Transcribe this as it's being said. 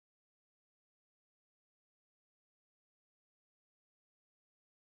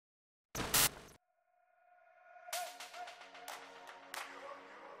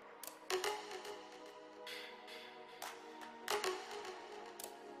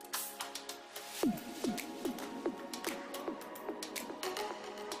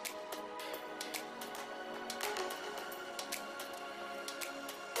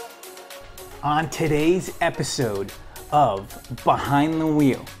On today's episode of Behind the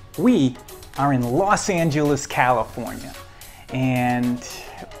Wheel, we are in Los Angeles, California, and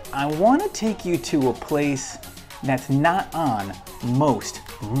I want to take you to a place that's not on most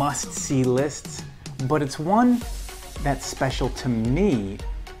must-see lists, but it's one that's special to me,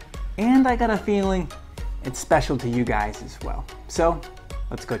 and I got a feeling it's special to you guys as well. So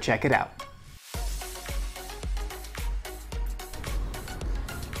let's go check it out.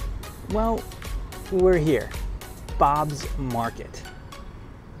 Well, we're here, Bob's Market.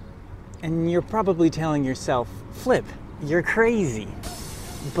 And you're probably telling yourself, Flip, you're crazy.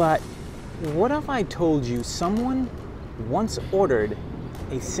 But what if I told you someone once ordered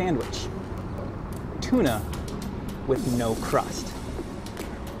a sandwich, tuna with no crust?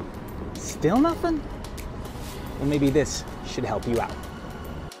 Still nothing? Well, maybe this should help you out.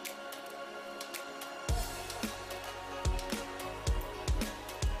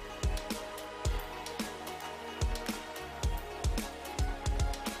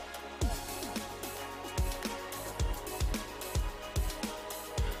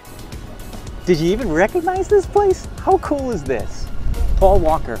 Did you even recognize this place? How cool is this? Paul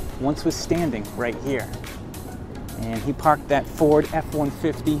Walker once was standing right here, and he parked that Ford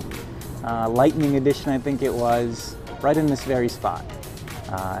F-150 Lightning Edition, I think it was, right in this very spot.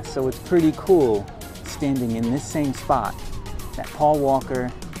 So it's pretty cool standing in this same spot that Paul Walker,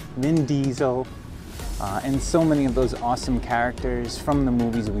 Vin Diesel, and so many of those awesome characters from the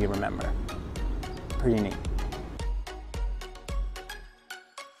movies we remember. Pretty neat.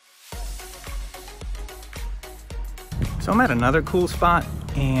 So I'm at another cool spot,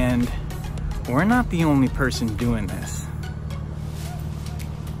 and we're not the only person doing this.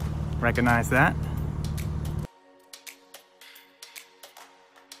 Recognize that?